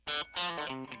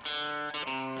Beer.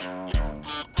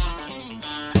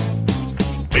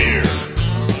 Beer.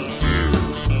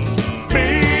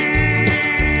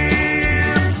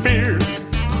 Beer.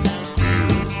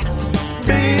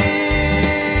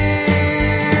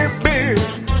 Beer.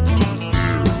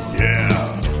 Yeah.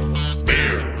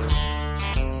 Beer.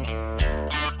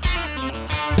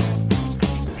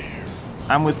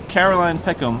 I'm with Caroline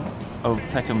Peckham of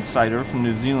Peckham Cider from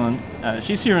New Zealand.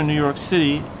 She's here in New York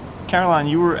City. Caroline,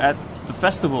 you were at the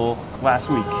festival last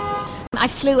week. I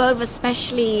flew over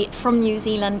specially from New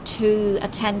Zealand to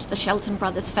attend the Shelton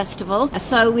Brothers Festival.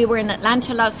 So we were in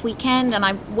Atlanta last weekend and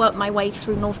I worked my way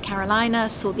through North Carolina,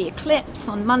 saw the eclipse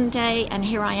on Monday, and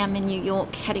here I am in New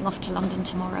York, heading off to London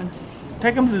tomorrow.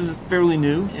 Peckham's is fairly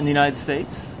new in the United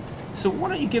States. So why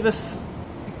don't you give us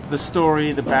the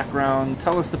story, the background,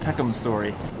 tell us the Peckham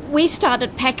story. We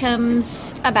started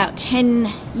Peckham's about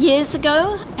 10 years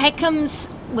ago. Peckham's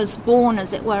was born,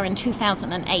 as it were, in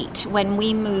 2008 when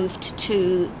we moved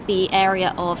to the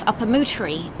area of Upper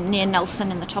Moutere near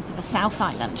Nelson in the top of the South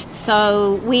Island.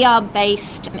 So we are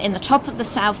based in the top of the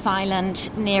South Island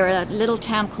near a little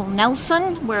town called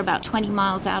Nelson. We're about 20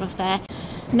 miles out of there.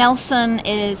 Nelson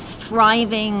is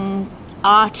thriving,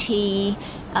 arty,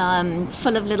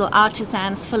 full of little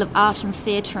artisans, full of art and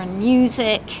theatre and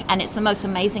music, and it's the most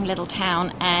amazing little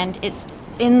town, and it's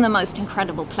in the most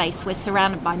incredible place. We're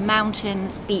surrounded by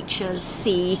mountains, beaches,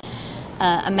 sea,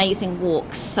 amazing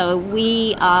walks. So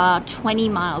we are 20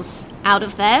 miles out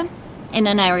of there in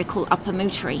an area called Upper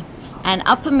Moutere. And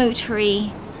Upper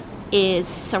Moutere is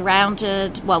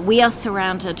surrounded, well, we are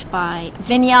surrounded by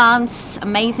vineyards,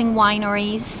 amazing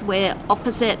wineries. We're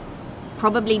opposite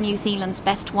probably New Zealand's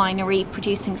best winery,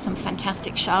 producing some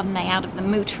fantastic Chardonnay out of the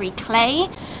Moutere clay,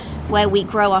 where we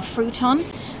grow our fruit on.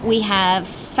 We have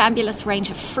fabulous range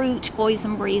of fruit,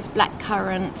 boysenberries,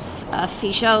 blackcurrants,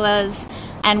 feijoas,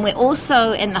 and we're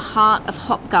also in the heart of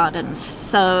hop gardens.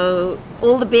 So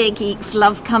all the beer geeks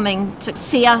love coming to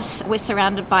see us. We're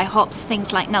surrounded by hops,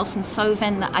 things like Nelson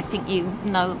Sauvin that I think you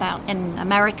know about in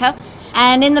America.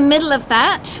 And in the middle of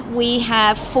that, we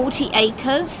have 40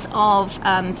 acres of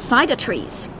cider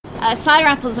trees. Cider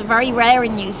apples are very rare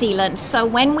in New Zealand, so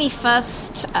when we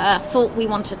first thought we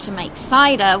wanted to make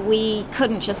cider, we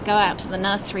couldn't just go out to the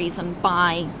nurseries and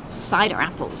buy cider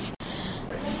apples.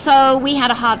 So we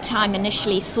had a hard time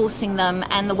initially sourcing them,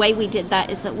 and the way we did that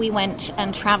is that we went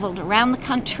and traveled around the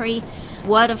country,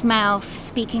 word of mouth,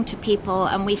 speaking to people,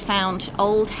 and we found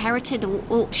old heritage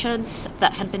orchards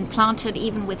that had been planted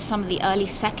even with some of the early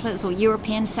settlers or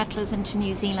European settlers into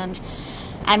New Zealand.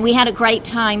 And we had a great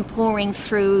time pouring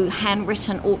through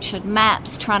handwritten orchard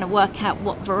maps, trying to work out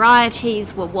what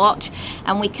varieties were what.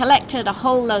 And we collected a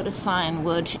whole load of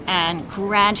cyanwood and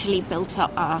gradually built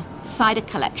up our cider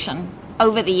collection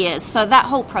over the years. So that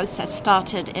whole process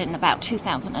started in about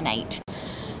 2008.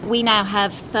 We now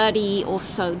have 30 or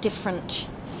so different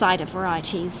cider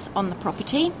varieties on the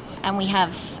property, and we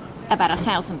have about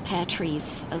 1,000 pear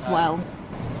trees as well.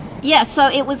 Yeah, so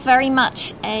it was very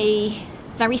much a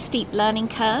very steep learning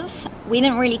curve. We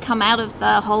didn't really come out of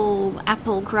the whole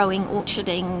apple growing,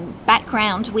 orcharding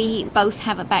background. We both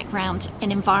have a background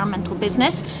in environmental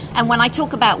business. And when I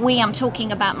talk about we, I'm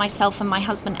talking about myself and my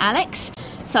husband, Alex.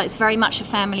 So it's very much a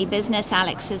family business.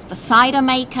 Alex is the cider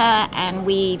maker, and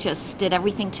we just did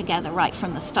everything together right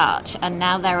from the start. And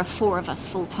now there are 4 of us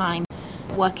full-time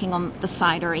working on the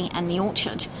cidery and the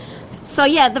orchard. So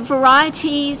yeah, the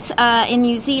varieties in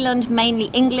New Zealand, mainly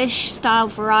English-style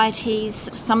varieties.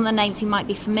 Some of the names you might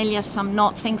be familiar, some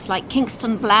not. Things like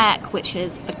Kingston Black, which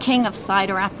is the king of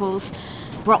cider apples,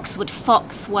 Broxwood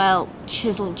Foxwell,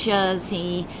 Chisel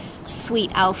Jersey,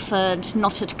 Sweet Alford,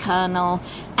 Knotted Kernel,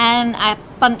 and a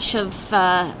bunch of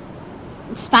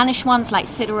Spanish ones like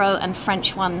Sidero and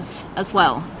French ones as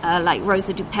well, like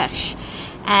Rosa du Perche.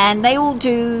 And they all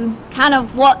do kind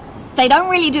of what they don't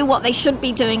really do what they should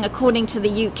be doing according to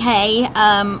the UK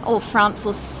or France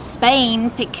or Spain,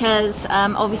 because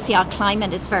obviously our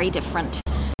climate is very different.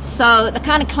 So the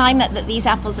kind of climate that these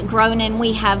apples are grown in,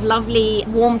 we have lovely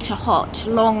warm to hot,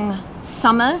 long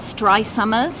summers, dry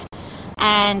summers,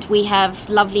 and we have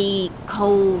lovely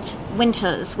cold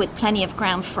winters with plenty of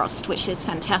ground frost, which is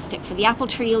fantastic for the apple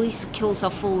tree. It kills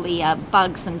off all the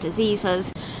bugs and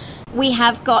diseases. We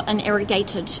have got an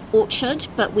irrigated orchard,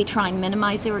 but we try and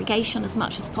minimize irrigation as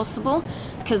much as possible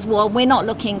because, well, we're not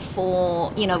looking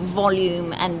for,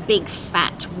 volume and big,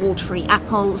 fat, watery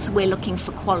apples. We're looking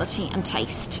for quality and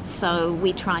taste. So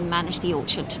we try and manage the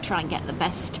orchard to try and get the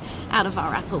best out of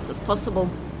our apples as possible.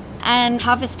 And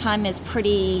harvest time is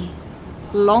pretty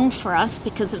long for us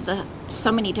because of the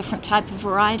so many different type of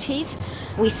varieties.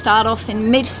 We start off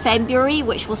in mid-February,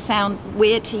 which will sound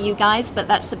weird to you guys, but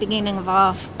that's the beginning of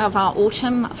our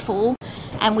autumn, fall,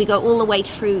 and we go all the way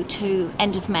through to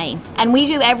end of May. And we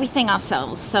do everything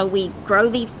ourselves. So we grow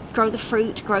the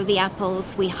fruit, grow the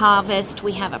apples, we harvest,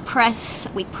 we have a press,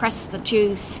 we press the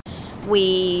juice,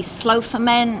 we slow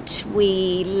ferment,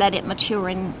 we let it mature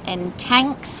in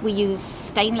tanks. We use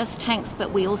stainless tanks,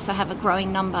 but we also have a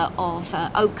growing number of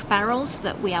oak barrels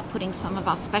that we are putting some of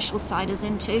our special ciders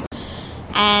into.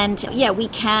 And we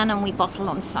can and we bottle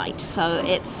on site. So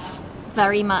it's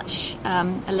very much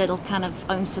a little kind of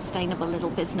own sustainable little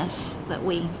business that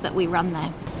we run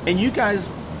there. And you guys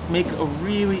make a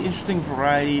really interesting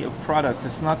variety of products.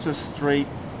 It's not just straight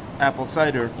apple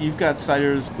cider. You've got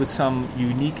ciders with some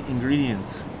unique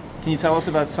ingredients. Can you tell us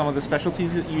about some of the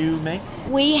specialties that you make?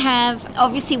 We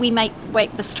make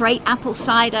the straight apple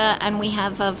cider, and we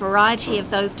have a variety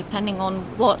of those depending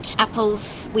on what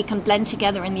apples we can blend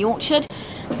together in the orchard.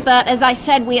 But as I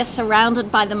said, we are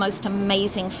surrounded by the most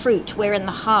amazing fruit. We're in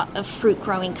the heart of fruit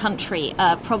growing country,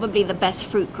 probably the best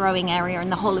fruit growing area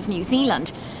in the whole of New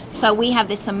Zealand. So we have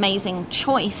this amazing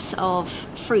choice of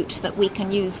fruit that we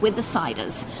can use with the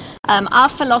ciders. Our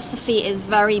philosophy is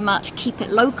very much keep it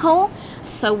local,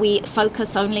 so we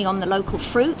focus only on the local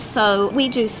fruit. So we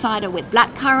do cider with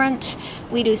blackcurrant,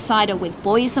 we do cider with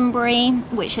boysenberry,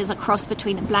 which is a cross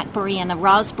between a blackberry and a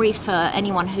raspberry for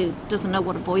anyone who doesn't know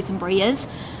what a boysenberry is,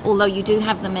 although you do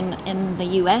have them in the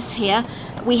US here.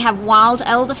 We have wild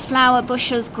elderflower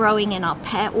bushes growing in our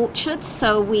pear orchards,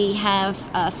 so we have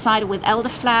cider with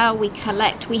elderflower. We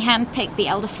handpick the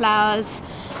elderflowers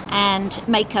and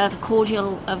make a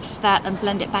cordial of that and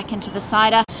blend it back into the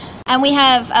cider. And we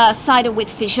have cider with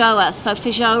feijoa. So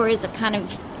feijoa is a kind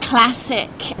of classic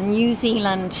New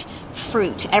Zealand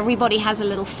fruit. Everybody has a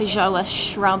little feijoa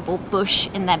shrub or bush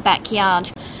in their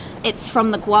backyard. It's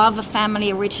from the guava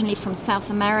family, originally from South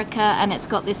America, and it's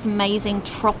got this amazing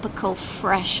tropical,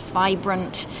 fresh,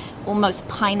 vibrant, almost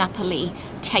pineapple-y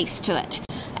taste to it.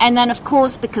 And then, of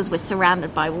course, because we're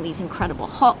surrounded by all these incredible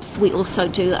hops, we also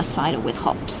do a cider with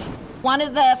hops. One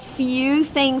of the few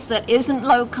things that isn't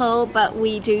local, but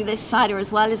we do this cider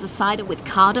as well, is a cider with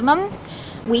cardamom.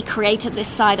 We created this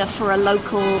cider for a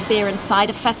local beer and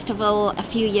cider festival a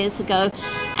few years ago,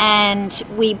 and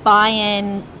we buy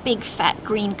in big fat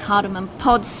green cardamom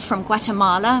pods from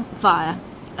Guatemala via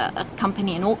a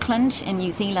company in Auckland in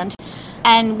New Zealand.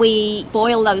 And we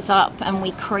boil those up and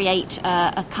we create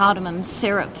a cardamom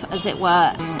syrup, as it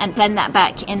were, and blend that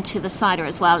back into the cider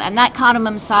as well. And that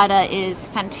cardamom cider is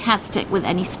fantastic with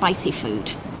any spicy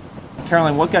food.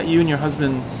 Caroline, what got you and your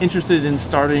husband interested in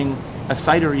starting a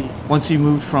cidery once you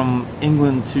moved from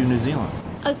England to New Zealand?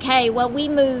 Okay, well, we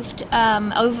moved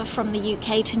over from the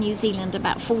UK to New Zealand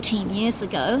about 14 years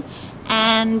ago,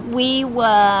 and we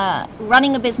were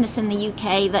running a business in the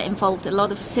UK that involved a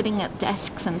lot of sitting at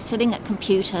desks and sitting at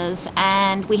computers,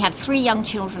 and we had 3 young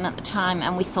children at the time,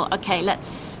 and we thought, okay,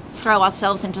 let's throw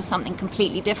ourselves into something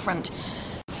completely different.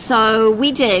 So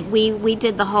we did. We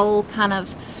did the whole kind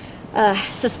of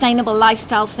sustainable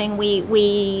lifestyle thing.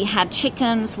 We had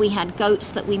chickens, we had goats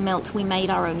that we milked, we made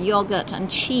our own yogurt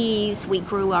and cheese, we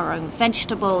grew our own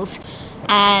vegetables,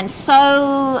 and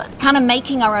so kind of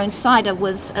making our own cider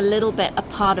was a little bit a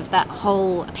part of that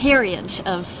whole period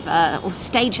of or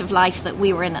stage of life that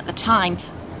we were in at the time.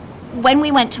 When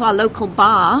we went to our local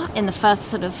bar in the first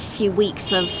sort of few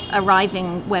weeks of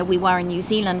arriving where we were in New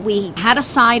Zealand, we had a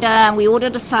cider and we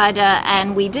ordered a cider,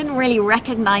 and we didn't really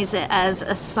recognize it as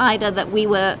a cider that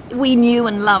we knew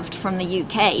and loved from the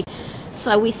UK.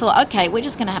 So we thought, okay, we're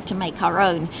just going to have to make our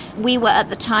own. We were at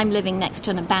the time living next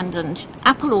to an abandoned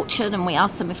apple orchard, and we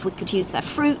asked them if we could use their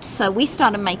fruit. So we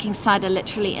started making cider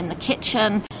literally in the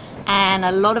kitchen, and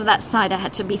a lot of that cider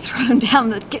had to be thrown down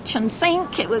the kitchen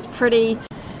sink. It was pretty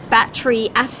battery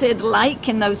acid-like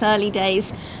in those early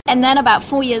days. And then about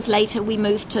 4 years later, we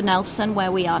moved to Nelson,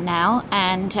 where we are now,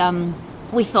 and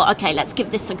we thought, okay, let's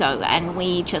give this a go. And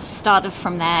we just started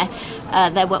from there.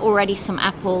 There were already some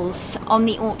apples on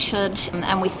the orchard,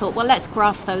 and we thought, well, let's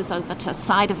graft those over to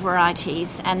cider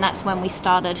varieties. And that's when we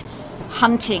started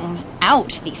hunting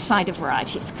out these cider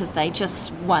varieties, because they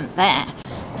just weren't there.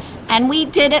 And we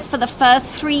did it for the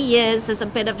first 3 years as a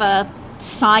bit of a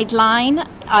sideline.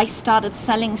 I started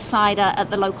selling cider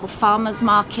at the local farmers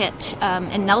market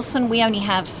in Nelson. We only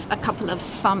have a couple of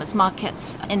farmers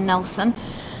markets in Nelson.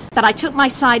 But I took my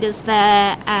ciders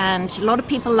there, and a lot of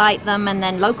people liked them, and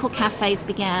then local cafes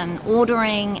began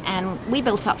ordering, and we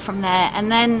built up from there.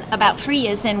 And then about 3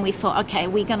 years in, we thought, okay,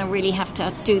 we're going to really have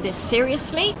to do this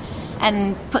seriously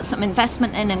and put some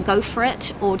investment in and go for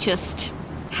it, or just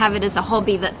have it as a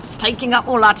hobby that's taking up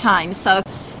all our time. So,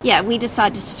 yeah, we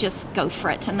decided to just go for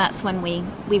it, and that's when we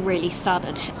really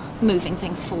started moving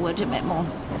things forward a bit more.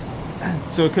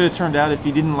 So it could have turned out if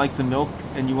you didn't like the milk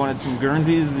and you wanted some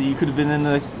Guernseys, you could have been in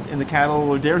the cattle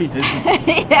or dairy business.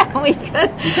 Yeah, we could.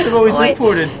 You could have always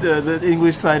imported the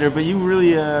English cider, but you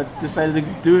really decided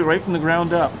to do it right from the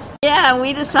ground up. Yeah,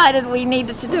 we decided we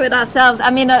needed to do it ourselves. I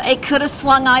mean, it could have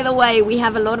swung either way. We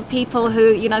have a lot of people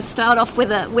who, start off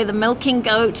with a milking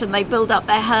goat and they build up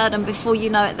their herd, and before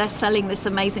you know it, they're selling this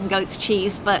amazing goat's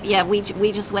cheese. But yeah, we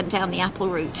just went down the apple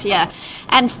route. Yeah,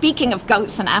 and speaking of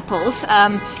goats and apples,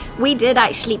 we did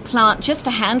actually plant just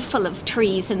a handful of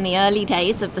trees in the early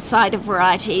days of the cider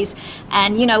varieties,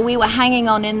 and we were hanging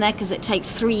on in there because it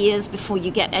takes 3 years before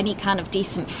you get any kind of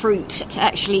decent fruit to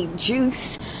actually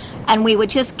juice. And we were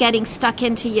just getting stuck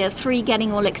into year 3,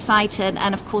 getting all excited.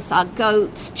 And of course, our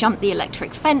goats jumped the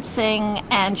electric fencing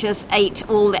and just ate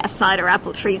all the cider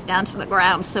apple trees down to the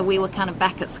ground. So we were kind of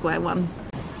back at square one.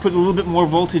 Put a little bit more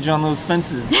voltage on those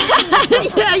fences.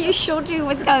 Yeah, you sure do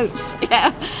with goats.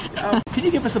 Yeah. Could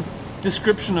you give us a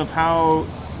description of how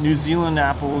New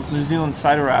Zealand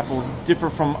cider apples differ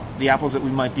from the apples that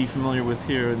we might be familiar with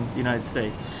here in the United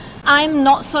States? I'm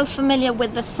not so familiar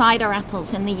with the cider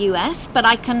apples in the US, but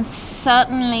I can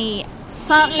certainly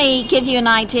give you an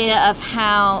idea of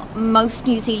how most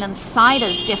New Zealand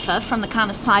ciders differ from the kind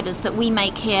of ciders that we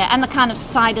make here and the kind of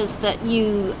ciders that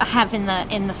you have in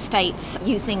the States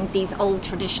using these old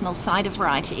traditional cider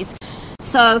varieties.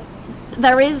 So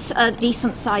there is a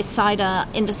decent-sized cider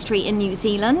industry in New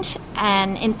Zealand,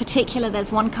 and in particular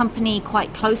there's one company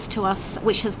quite close to us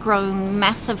which has grown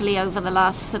massively over the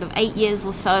last sort of 8 years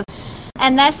or so,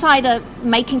 and their cider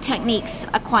making techniques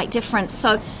are quite different.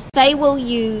 So they will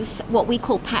use what we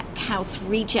call pack house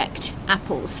reject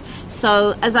apples.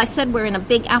 So as I said, we're in a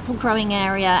big apple growing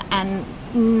area, and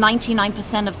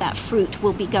 99% of that fruit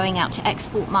will be going out to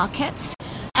export markets.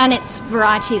 And it's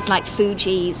varieties like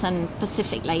Fuji's and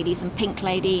Pacific Ladies and Pink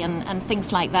Lady and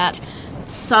things like that.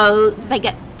 So they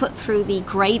get put through the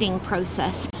grading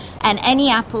process. And any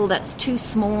apple that's too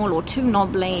small or too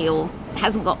knobbly or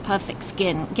hasn't got perfect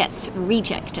skin gets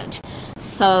rejected.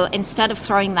 So instead of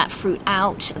throwing that fruit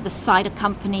out, the cider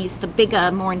companies, the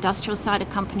bigger, more industrial cider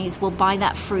companies, will buy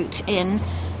that fruit in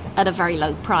at a very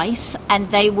low price,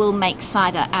 and they will make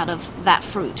cider out of that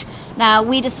fruit. Now,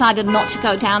 we decided not to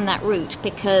go down that route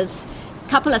because a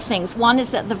couple of things. One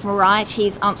is that the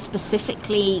varieties aren't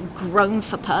specifically grown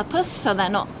for purpose, so they're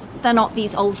not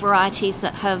these old varieties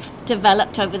that have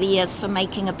developed over the years for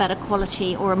making a better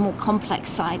quality or a more complex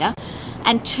cider.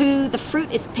 And 2, the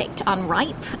fruit is picked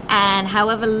unripe, and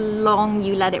however long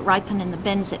you let it ripen in the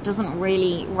bins, it doesn't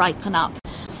really ripen up.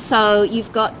 So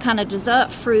you've got kind of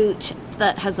dessert fruit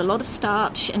that has a lot of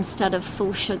starch instead of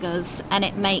full sugars, and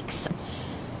it makes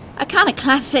a kind of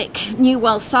classic New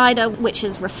World cider, which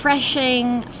is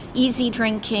refreshing, easy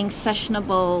drinking,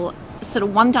 sessionable, sort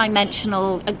of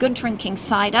one-dimensional, a good drinking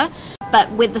cider.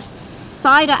 But with the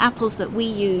cider apples that we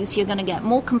use, you're going to get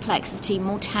more complexity,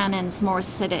 more tannins, more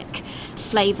acidic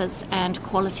flavors and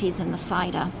qualities in the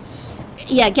cider.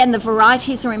 Yeah, again, the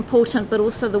varieties are important, but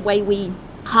also the way we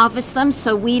harvest them.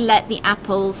 So we let the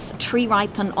apples tree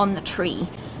ripen on the tree.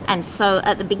 And so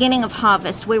at the beginning of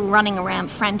harvest, we're running around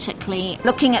frantically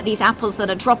looking at these apples that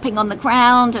are dropping on the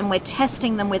ground, and we're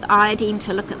testing them with iodine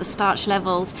to look at the starch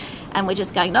levels. And we're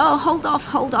just going, oh, hold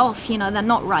off, they're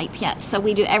not ripe yet. So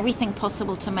we do everything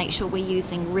possible to make sure we're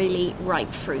using really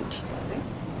ripe fruit.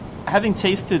 Having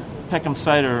tasted Peckham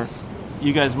cider,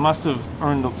 you guys must have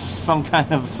earned some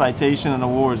kind of citation and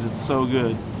awards. It's so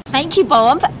good. Thank you,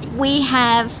 Bob. We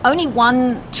have only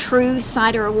one true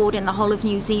cider award in the whole of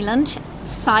New Zealand.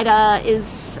 Cider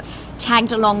is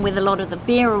tagged along with a lot of the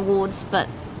beer awards, but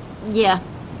yeah,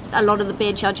 a lot of the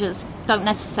beer judges don't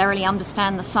necessarily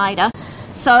understand the cider.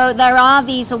 So there are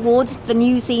these awards, the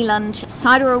New Zealand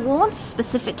Cider Awards,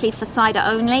 specifically for cider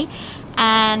only,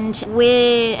 and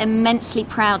we're immensely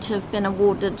proud to have been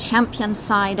awarded Champion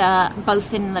Cider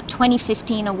both in the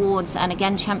 2015 awards and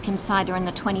again Champion Cider in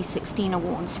the 2016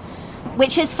 awards,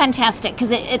 which is fantastic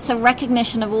because it's a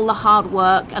recognition of all the hard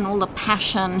work and all the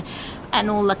passion and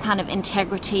all the kind of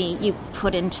integrity you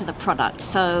put into the product.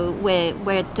 So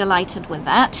we're delighted with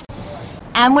that.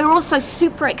 And we're also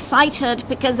super excited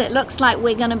because it looks like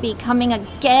we're going to be coming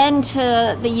again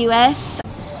to the US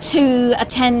to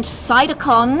attend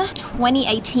CiderCon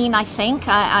 2018, I think.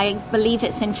 I believe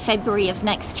it's in February of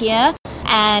next year.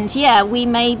 And yeah, we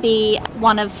may be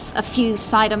one of a few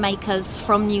cider makers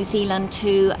from New Zealand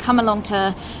to come along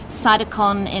to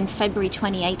CiderCon in February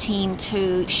 2018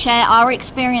 to share our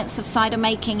experience of cider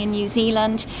making in New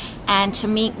Zealand and to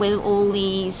meet with all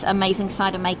these amazing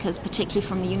cider makers, particularly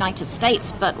from the United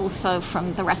States, but also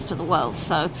from the rest of the world.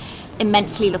 So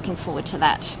immensely looking forward to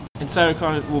that. And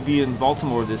CiderCon will be in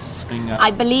Baltimore this spring.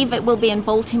 I believe it will be in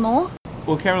Baltimore.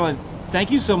 Well, Caroline,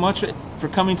 thank you so much for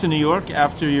coming to New York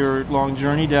after your long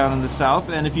journey down in the South.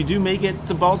 And if you do make it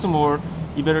to Baltimore,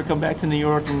 you better come back to New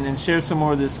York and share some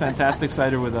more of this fantastic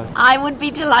cider with us. I would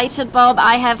be delighted, Bob.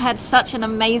 I have had such an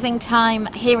amazing time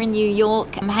here in New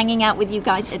York. I'm hanging out with you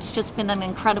guys. It's just been an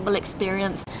incredible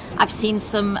experience. I've seen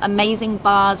some amazing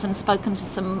bars and spoken to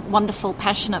some wonderful,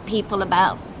 passionate people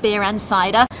about beer and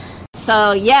cider.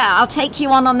 So yeah, I'll take you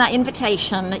on that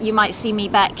invitation. You might see me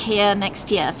back here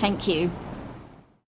next year. Thank you.